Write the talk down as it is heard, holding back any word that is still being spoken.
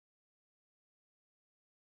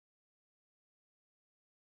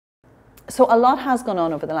So a lot has gone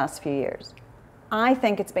on over the last few years. I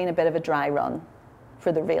think it's been a bit of a dry run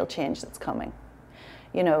for the real change that's coming.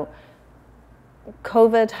 You know,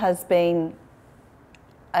 COVID has been,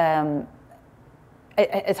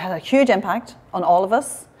 it's had a huge impact on all of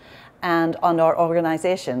us and on our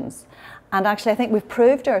organisations. And actually, I think we've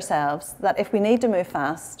proved to ourselves that if we need to move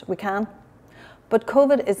fast, we can. But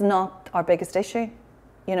COVID is not our biggest issue.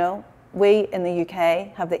 You know, we in the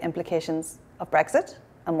UK have the implications of Brexit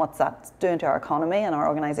and what that's doing to our economy and our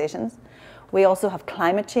organisations. We also have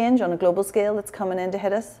climate change on a global scale that's coming in to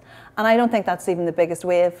hit us. And I don't think that's even the biggest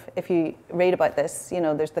wave. If you read about this, you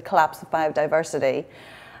know, there's the collapse of biodiversity.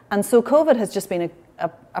 And so COVID has just been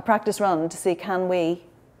a practice run to see, can we,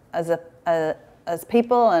 as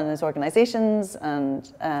people and as organisations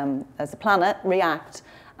and as a planet, react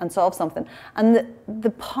and solve something. And the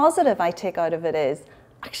positive I take out of it is,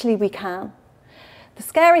 actually we can. The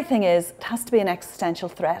scary thing is, it has to be an existential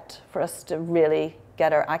threat for us to really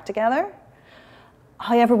get our act together.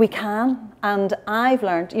 However, we can, and I've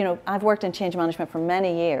learned, you know, I've worked in change management for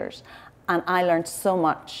many years, and I learned so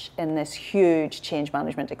much in this huge change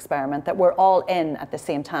management experiment that we're all in at the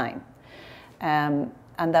same time, and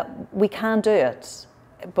that we can do it,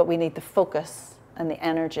 but we need the focus and the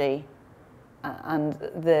energy and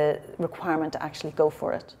the requirement to actually go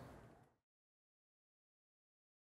for it.